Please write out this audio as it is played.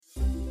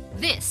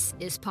This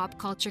is Pop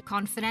Culture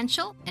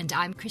Confidential, and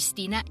I'm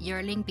Christina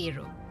Yerling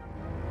Biru.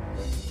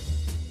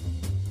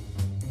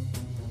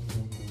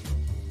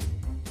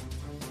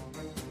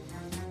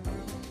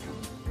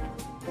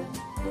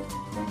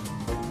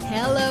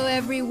 Hello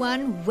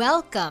everyone,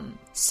 welcome!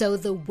 So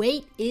the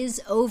wait is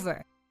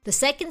over. The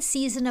second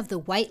season of The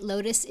White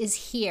Lotus is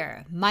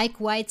here, Mike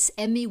White's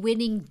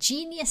Emmy-winning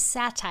genius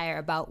satire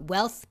about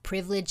wealth,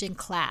 privilege, and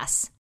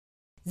class.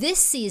 This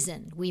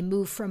season, we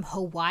move from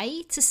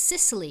Hawaii to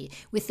Sicily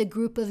with a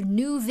group of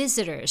new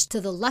visitors to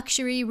the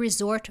luxury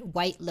resort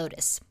White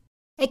Lotus.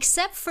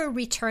 Except for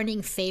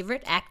returning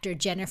favorite actor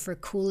Jennifer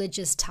Coolidge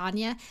as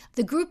Tanya,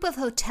 the group of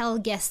hotel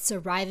guests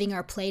arriving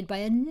are played by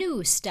a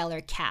new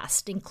stellar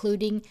cast,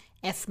 including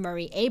F.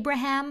 Murray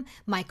Abraham,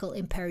 Michael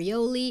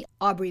Imperioli,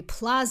 Aubrey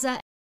Plaza,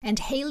 and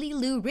Haley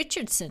Lou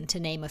Richardson, to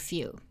name a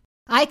few.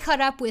 I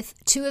caught up with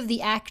two of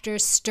the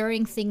actors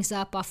stirring things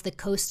up off the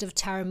coast of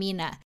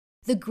Taormina.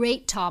 The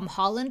great Tom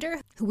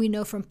Hollander, who we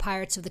know from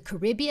Pirates of the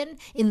Caribbean,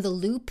 In the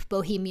Loop,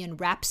 Bohemian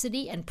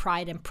Rhapsody, and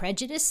Pride and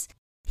Prejudice.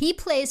 He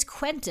plays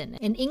Quentin,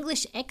 an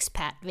English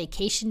expat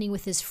vacationing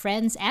with his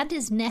friends and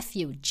his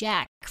nephew,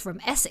 Jack, from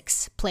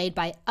Essex, played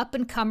by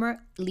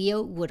up-and-comer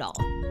Leo Woodall.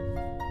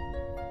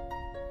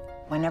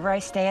 Whenever I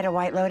stay at a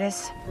White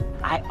Lotus,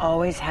 I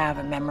always have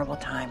a memorable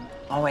time.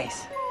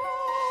 Always.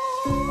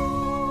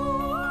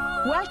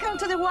 Welcome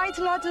to the White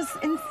Lotus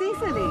in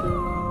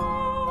Sicily.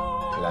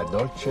 La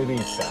Dolce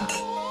Vita.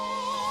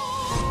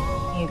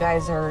 You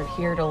guys are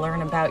here to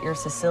learn about your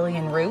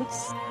Sicilian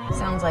roots.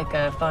 Sounds like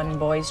a fun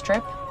boys'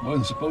 trip.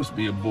 Wasn't supposed to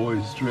be a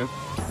boys' trip.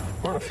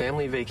 We're on a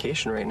family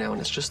vacation right now, and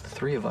it's just the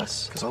three of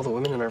us, because all the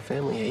women in our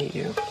family hate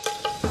you.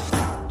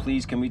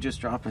 Please, can we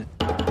just drop it?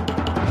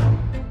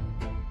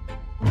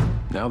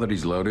 Now that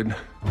he's loaded,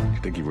 I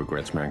think he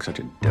regrets marrying such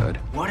a dud.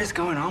 What is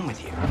going on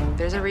with you?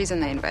 There's a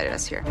reason they invited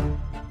us here.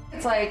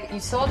 It's like you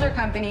sold your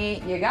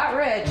company, you got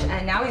rich,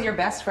 and now he's your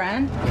best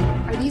friend.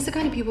 Are these the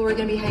kind of people we're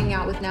going to be hanging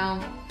out with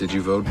now? Did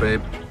you vote,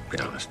 babe? Be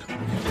honest.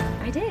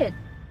 I did.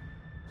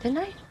 Didn't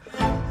I?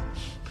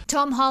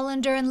 Tom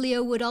Hollander and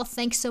Leo Woodall,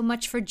 thanks so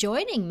much for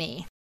joining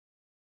me.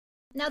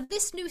 Now,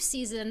 this new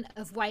season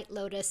of White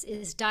Lotus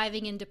is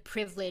diving into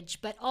privilege,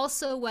 but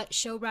also what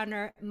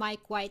showrunner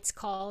Mike White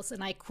calls,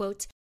 and I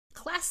quote,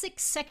 classic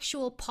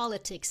sexual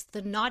politics,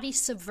 the naughty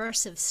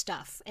subversive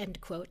stuff,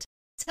 end quote.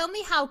 Tell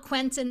me how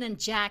Quentin and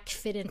Jack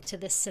fit into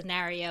this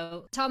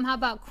scenario. Tom, how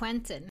about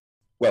Quentin?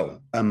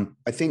 Well,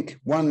 I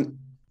think an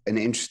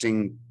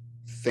interesting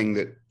thing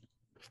that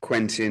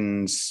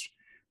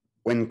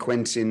when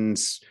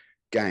Quentin's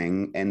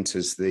gang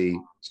enters the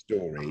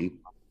story,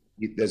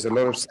 there's a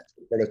lot of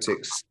sexual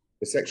politics.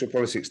 The sexual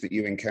politics that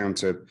you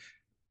encounter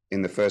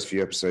in the first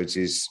few episodes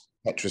is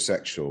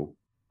heterosexual,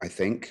 I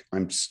think.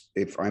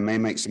 If I may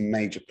make some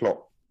major plot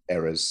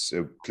errors,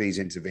 so please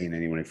intervene,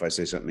 anyone, if I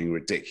say something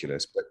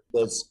ridiculous. But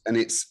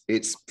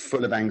it's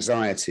full of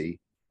anxiety.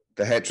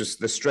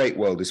 The straight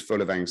world is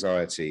full of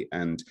anxiety,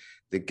 and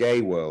the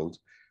gay world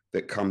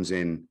that comes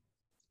in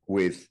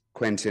with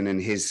Quentin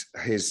and his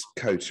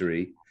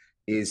coterie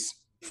is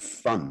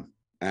fun.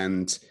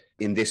 And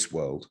in this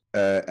world,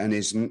 there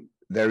isn't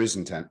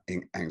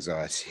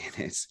anxiety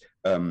in it.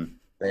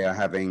 They are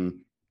having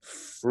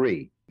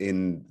free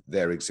in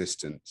their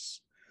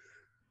existence,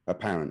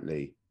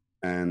 apparently,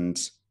 and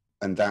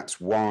that's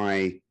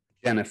why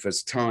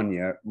Jennifer's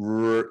Tanya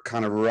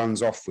kind of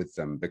runs off with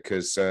them,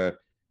 because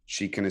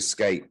she can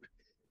escape.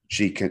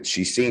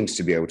 She seems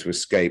to be able to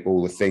escape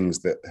all the things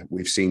that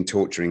we've seen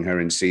torturing her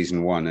in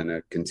season 1 and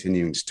are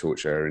continuing to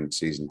torture her in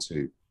season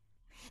 2.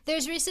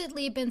 There's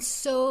recently been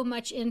so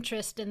much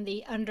interest in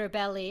the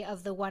underbelly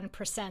of the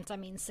 1%. I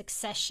mean,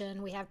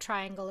 Succession, we have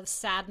Triangle of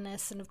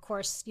Sadness, and of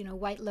course,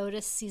 White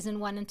Lotus season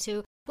 1 and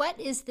 2. What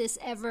is this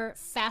ever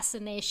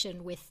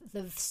fascination with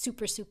the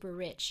super, super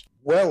rich?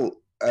 Well,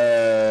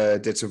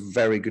 that's a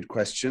very good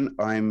question.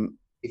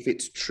 If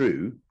it's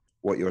true,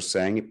 what you're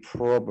saying, it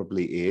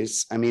probably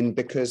is. I mean,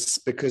 because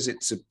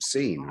it's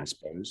obscene, I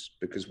suppose,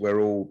 because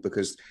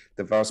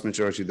the vast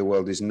majority of the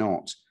world is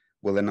not.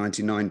 Well, the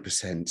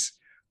 99%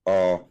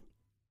 are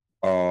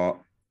all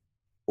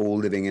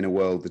living in a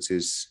world that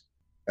is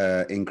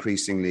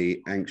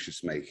increasingly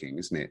anxious-making,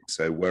 isn't it?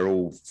 So we're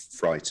all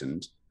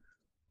frightened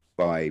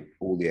by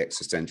all the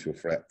existential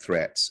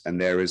threats, and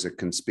there is a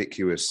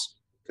conspicuous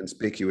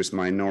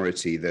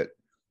minority that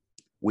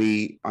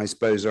we, I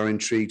suppose, are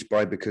intrigued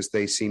by because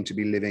they seem to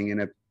be living in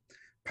a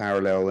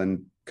parallel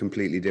and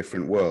completely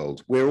different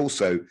world. We're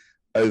also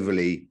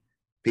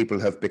people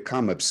have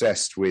become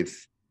obsessed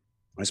with,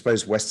 I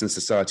suppose, Western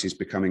society has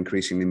become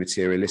increasingly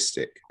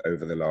materialistic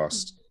over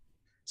the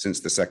since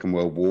the Second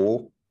World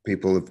War.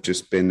 People have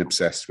just been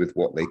obsessed with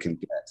what they can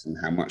get and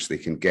how much they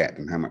can get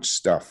and how much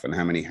stuff and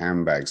how many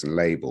handbags and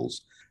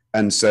labels.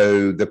 And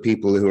so the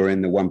people who are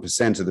in the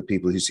 1% are the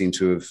people who seem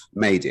to have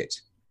made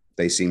it.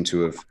 They seem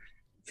to have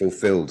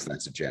fulfilled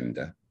that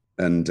agenda.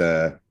 And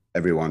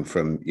everyone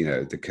from,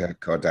 the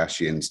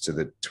Kardashians to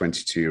the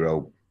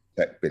 22-year-old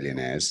tech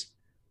billionaires.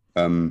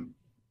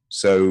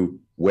 So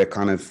we're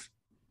kind of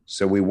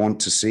So we want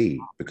to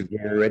see, because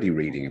we're already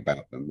reading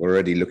about them. We're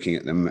already looking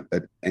at them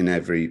in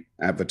every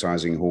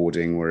advertising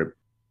hoarding. We're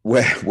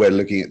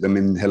looking at them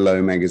in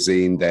Hello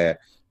magazine. Their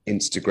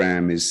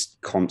Instagram is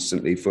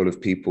constantly full of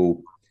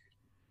people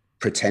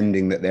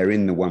pretending that they're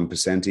in the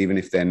 1%, even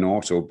if they're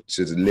not, or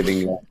sort of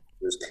living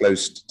as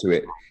close to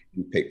it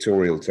in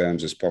pictorial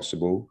terms as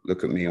possible.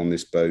 Look at me on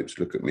this boat.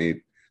 Look at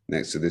me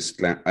next to this.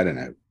 I don't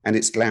know. And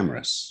it's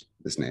glamorous,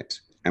 isn't it?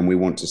 And we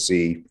want to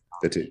see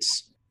that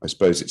I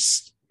suppose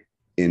it's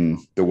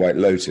in the White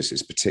Lotus,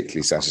 it's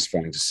particularly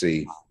satisfying to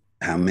see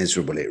how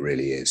miserable it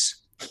really is.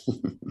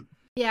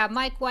 Yeah,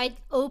 Mike White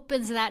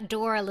opens that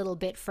door a little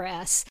bit for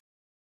us.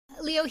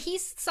 Leo,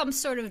 he's some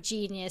sort of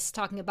genius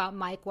talking about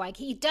Mike White.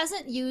 He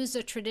doesn't use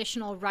a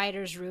traditional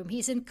writer's room.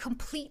 He's in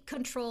complete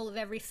control of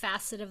every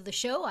facet of the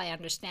show, I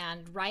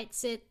understand.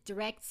 Writes it,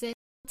 directs it.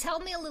 Tell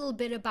me a little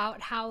bit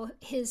about how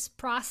his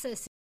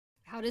process,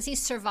 how does he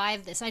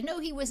survive this? I know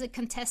he was a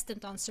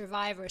contestant on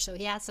Survivor, so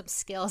he had some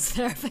skills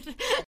there. But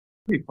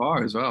pretty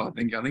far as well.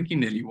 I think he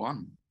nearly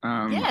won.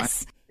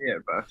 Yes.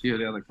 But a few of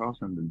the other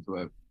cast members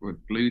were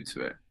glued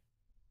to it.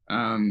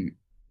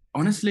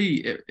 Honestly,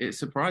 it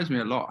surprised me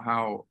a lot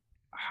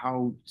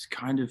how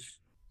kind of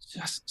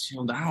just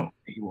chilled out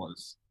he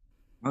was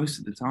most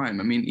of the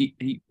time. I mean,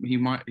 he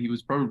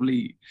was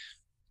probably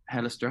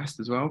hella stressed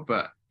as well,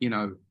 but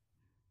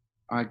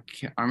I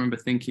remember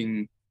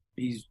thinking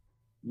he's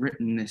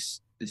written this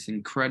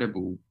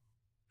incredible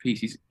piece,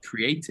 he's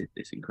created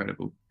this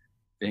incredible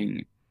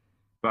thing,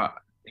 but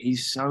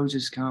he's so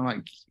just kind of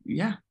like,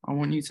 yeah, I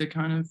want you to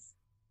kind of,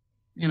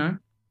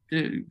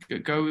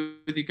 go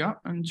with your gut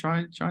and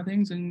try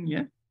things, and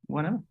yeah,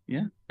 whatever,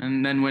 yeah.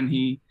 And then when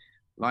he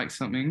likes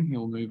something,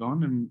 he'll move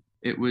on, and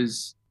it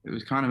was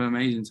kind of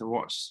amazing to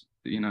watch,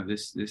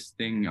 this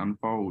thing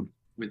unfold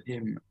with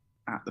him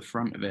at the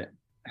front of it.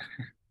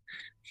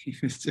 He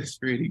was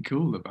just really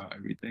cool about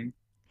everything.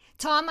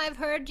 Tom, I've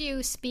heard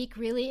you speak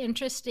really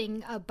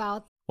interesting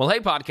about... Well,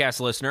 hey, podcast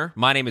listener.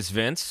 My name is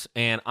Vince,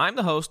 and I'm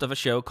the host of a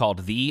show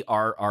called The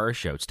RR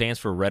Show. It stands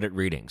for Reddit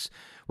Readings.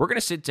 We're going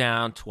to sit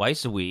down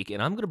twice a week,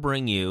 and I'm going to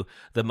bring you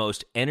the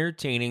most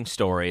entertaining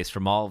stories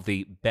from all of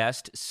the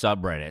best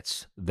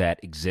subreddits that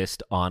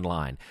exist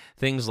online.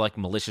 Things like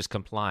malicious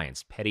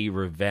compliance, petty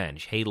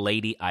revenge, hey,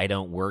 lady, I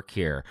don't work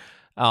here.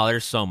 Oh,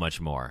 there's so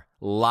much more.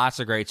 Lots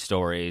of great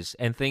stories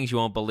and things you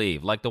won't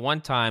believe. Like the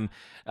one time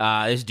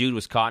this dude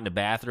was caught in a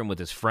bathroom with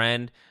his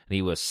friend, and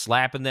he was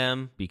slapping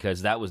them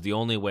because that was the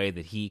only way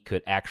that he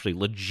could actually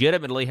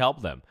legitimately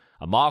help them.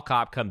 A mall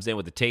cop comes in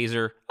with a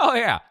taser. Oh,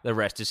 yeah, the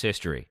rest is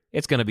history.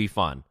 It's going to be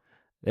fun.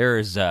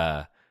 There's,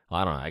 I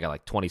don't know, I got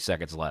like 20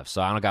 seconds left,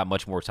 so I don't got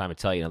much more time to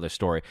tell you another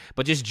story.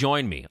 But just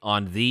join me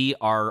on The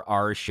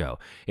RR Show.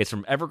 It's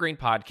from Evergreen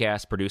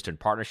Podcast, produced in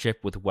partnership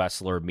with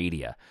Wessler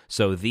Media.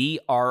 So The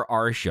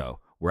RR Show,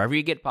 wherever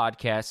you get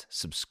podcasts,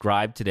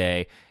 subscribe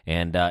today.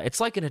 And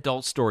it's like an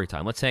adult story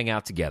time. Let's hang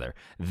out together.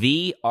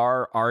 The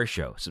RR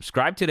Show.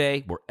 Subscribe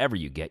today wherever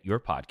you get your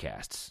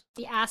podcasts.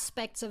 The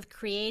aspects of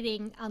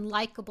creating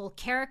unlikable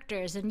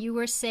characters. And you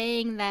were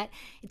saying that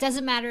it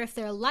doesn't matter if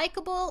they're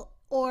likable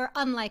or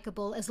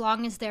unlikable as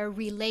long as they're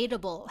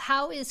relatable.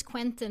 How is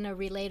Quentin a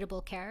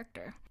relatable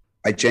character?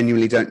 I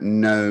genuinely don't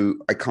know.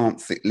 I can't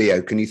think.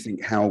 Leo, can you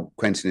think how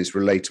Quentin is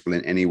relatable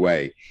in any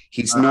way?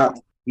 He's not.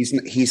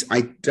 He's.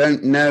 I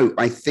don't know.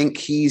 I think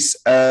he's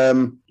an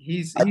arm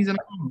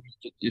around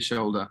your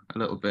shoulder a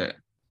little bit.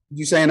 Did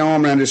you say an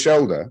arm around his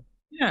shoulder?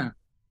 Yeah.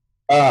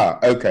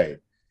 Okay.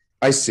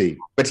 I see.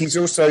 But he's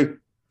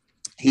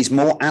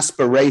more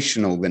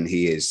aspirational than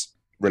he is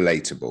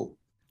relatable.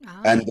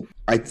 Oh. And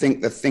I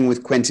think the thing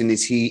with Quentin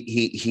is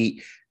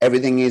he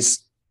everything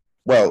is,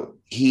 well,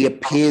 he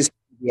appears to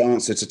be the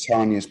answer to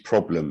Tanya's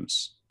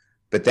problems.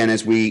 But then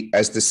as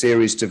the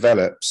series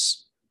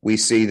develops, we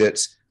see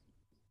that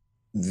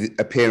the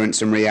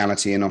appearance and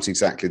reality are not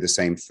exactly the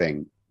same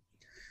thing.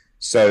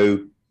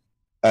 So,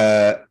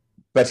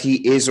 but he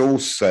is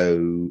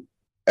also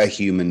a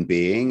human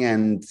being,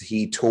 and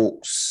he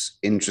talks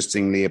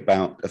interestingly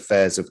about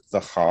affairs of the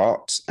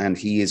heart, and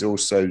he is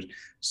also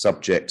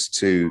subject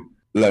to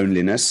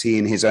loneliness. He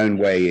in his own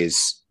way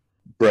is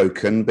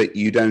broken, but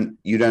you don't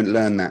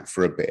learn that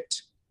for a bit.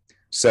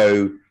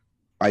 So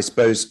I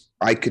suppose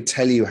I could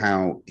tell you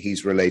how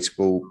he's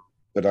relatable,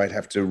 but I'd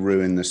have to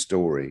ruin the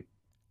story.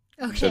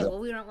 Okay, well,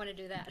 we don't want to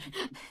do that.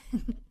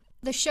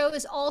 The show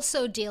is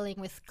also dealing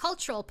with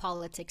cultural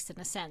politics in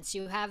a sense.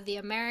 You have the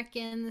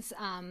Americans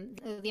and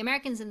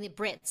the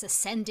Brits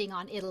ascending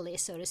on Italy,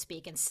 so to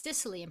speak, and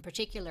Sicily in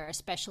particular, a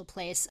special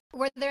place.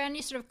 Were there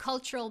any sort of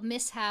cultural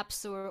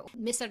mishaps or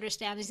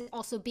misunderstandings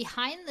also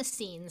behind the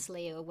scenes,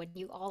 Leo, when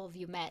all of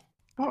you met?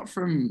 Apart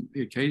from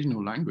the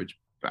occasional language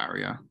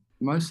barrier,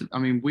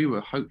 we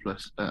were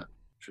hopeless at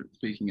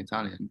speaking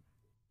Italian.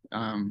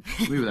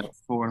 We were there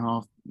for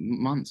 4.5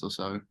 months or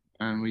so,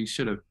 and we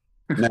should have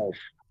a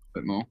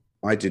bit more.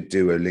 I did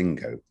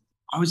Duolingo.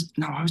 I was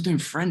doing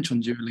French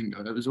on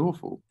Duolingo. It was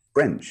awful.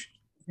 French?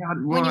 Yeah,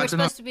 when you were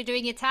supposed to be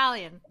doing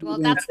Italian. Well,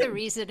 that's the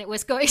reason it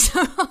was going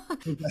so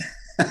wrong.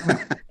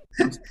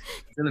 I'm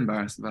still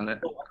embarrassed about it.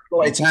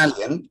 Well,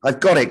 Italian. I've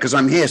got it because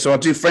I'm here, so I'll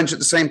do French at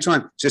the same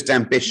time. Just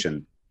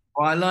ambition.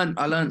 Well,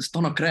 I learned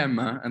stono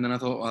crema, and then I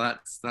thought, well,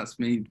 that's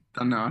me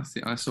done now.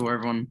 I saw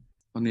everyone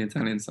on the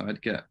Italian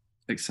side get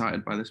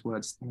excited by this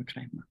word stono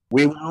crema.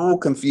 We were all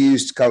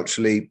confused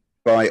culturally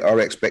by our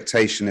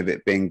expectation of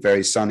it being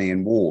very sunny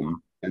and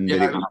warm, and Yeah,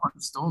 that it was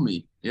quite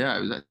stormy. Yeah,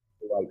 it was like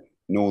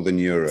Northern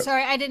Europe.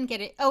 Sorry, I didn't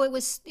get it. Oh, it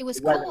was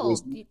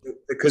cold.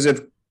 Because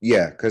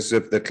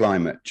of the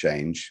climate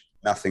change.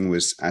 Nothing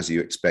was as you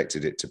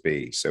expected it to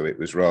be. So it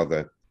was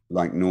rather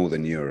like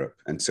Northern Europe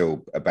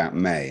until about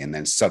May, and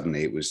then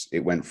suddenly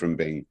it went from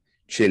being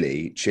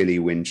chilly,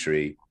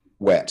 wintry,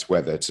 wet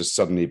weather to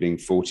suddenly being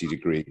 40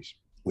 degrees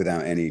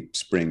without any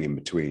spring in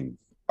between.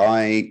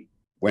 I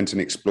went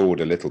and explored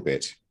a little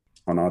bit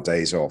on our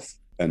days off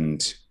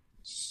and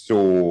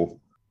saw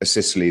a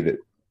Sicily that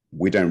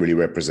we don't really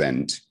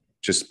represent,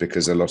 just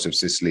because a lot of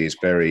Sicily is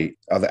very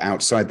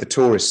outside the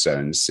tourist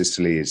zones.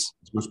 Sicily is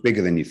much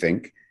bigger than you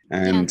think.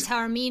 And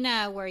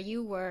Taormina, where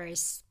you were,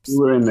 is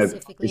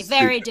specifically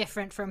very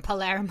different from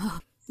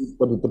Palermo.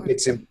 But the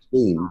bits in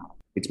between,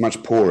 it's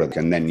much poorer.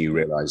 And then you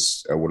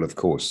realize, oh, well, of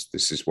course,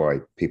 this is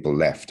why people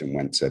left and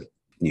went to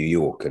New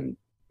York and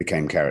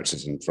became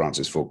characters in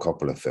Francis Ford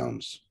Coppola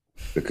films,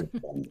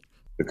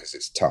 because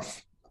it's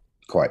tough,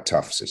 quite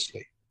tough,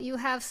 Sicily. You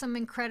have some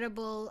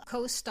incredible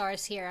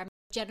co-stars here.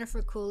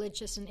 Jennifer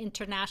Coolidge is an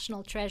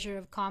international treasure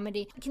of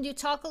comedy. Can you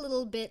talk a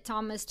little bit,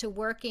 Tom, as to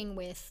working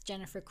with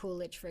Jennifer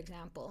Coolidge, for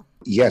example?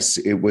 Yes,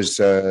 it was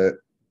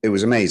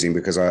amazing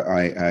because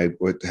I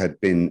had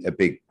been a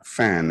big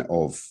fan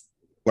of,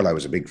 I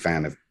was a big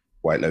fan of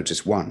White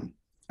Lotus 1,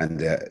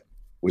 and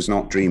was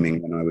not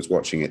dreaming when I was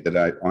watching it that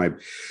I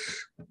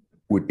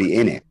would be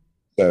in it.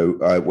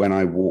 So when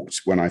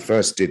I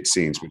first did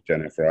scenes with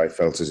Jennifer, I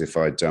felt as if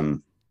I'd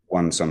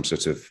won some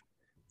sort of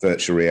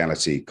virtual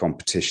reality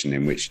competition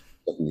in which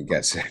you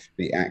get to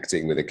be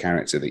acting with a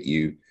character that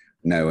you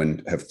know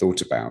and have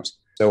thought about.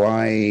 So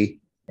I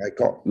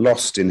got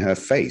lost in her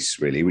face,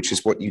 really, which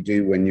is what you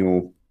do when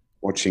you're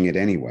watching it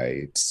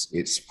anyway.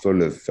 It's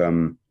full of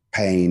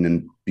pain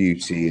and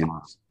beauty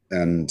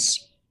and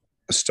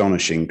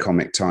astonishing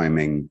comic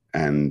timing.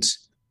 And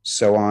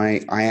so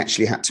I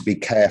actually had to be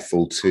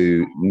careful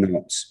to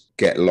not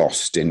get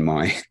lost in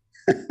my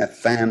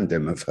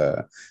fandom of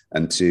her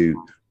and to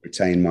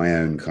retain my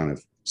own kind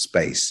of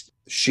space.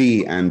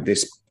 She and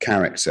this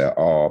character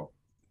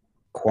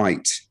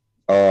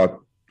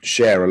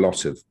share a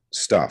lot of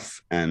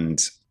stuff,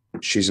 and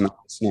it's an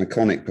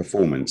iconic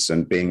performance,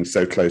 and being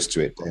so close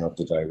to it day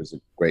after day was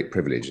a great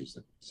privilege, is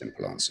the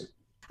simple answer.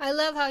 I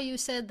love how you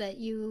said that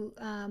you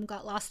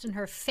got lost in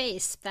her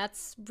face.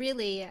 That's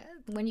really,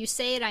 when you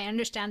say it, I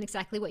understand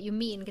exactly what you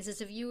mean, because as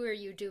a viewer,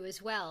 you do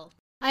as well.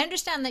 I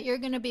understand that you're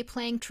going to be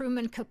playing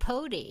Truman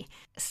Capote.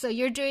 So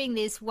you're doing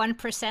these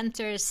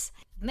 1%ers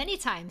many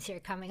times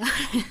here coming on.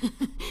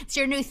 It's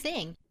your new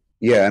thing.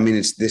 Yeah, I mean,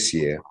 it's this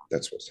year.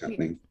 That's what's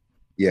happening.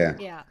 Yeah.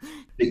 Yeah.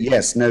 But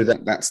yes, no,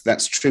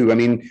 that's true. I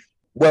mean,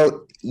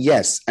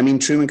 yes. I mean,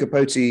 Truman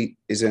Capote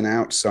is an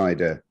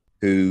outsider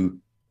who,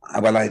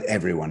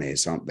 everyone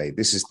is, aren't they?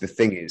 This is the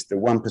thing, is the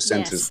 1%ers.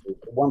 Yes.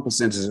 The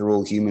 1%ers are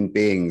all human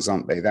beings,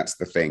 aren't they? That's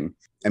the thing.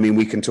 I mean,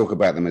 we can talk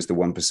about them as the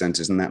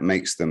 1%ers, and that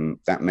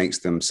makes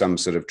them some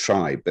sort of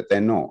tribe, but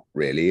they're not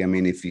really. I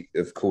mean,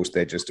 of course,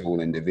 they're just all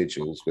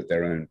individuals with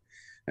their own.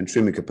 And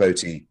Truman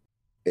Capote,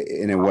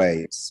 in a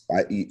way,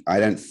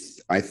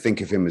 I think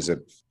of him as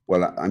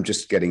I'm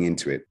just getting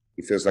into it.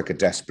 He feels like a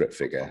desperate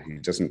figure. He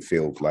doesn't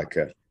feel like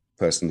a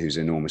person who's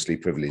enormously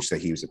privileged. So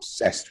he was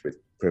obsessed with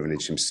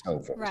privilege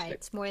himself. Obviously. Right,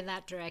 it's more in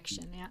that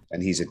direction, yeah.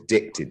 And he's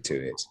addicted to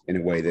it in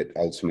a way that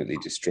ultimately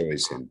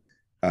destroys him,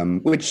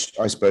 which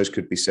I suppose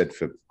could be said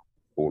for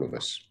all of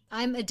us.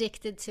 I'm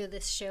addicted to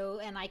this show,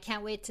 and I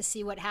can't wait to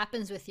see what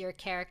happens with your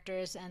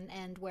characters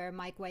and where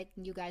Mike White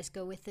and you guys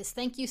go with this.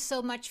 Thank you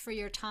so much for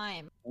your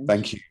time.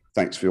 Thank you.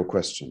 Thanks for your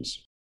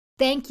questions.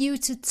 Thank you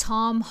to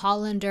Tom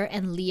Hollander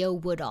and Leo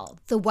Woodall.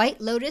 The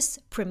White Lotus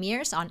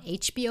premieres on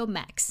HBO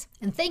Max.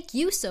 And thank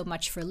you so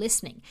much for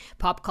listening.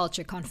 Pop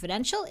Culture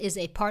Confidential is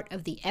a part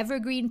of the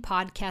Evergreen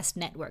Podcast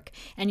Network,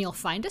 and you'll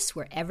find us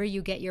wherever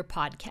you get your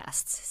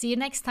podcasts. See you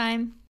next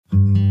time.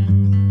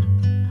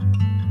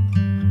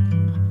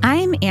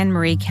 I'm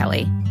Anne-Marie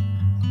Kelly.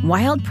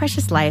 Wild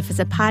Precious Life is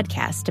a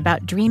podcast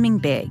about dreaming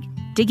big,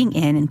 digging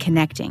in and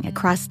connecting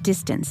across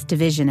distance,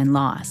 division, and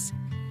loss.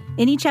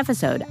 In each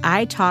episode,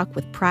 I talk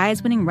with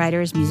prize-winning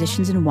writers,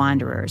 musicians, and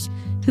wanderers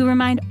who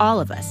remind all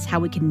of us how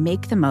we can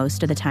make the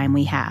most of the time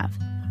we have.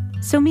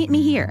 So meet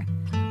me here.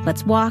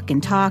 Let's walk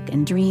and talk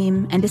and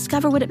dream and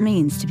discover what it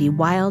means to be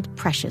wild,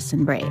 precious,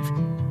 and brave.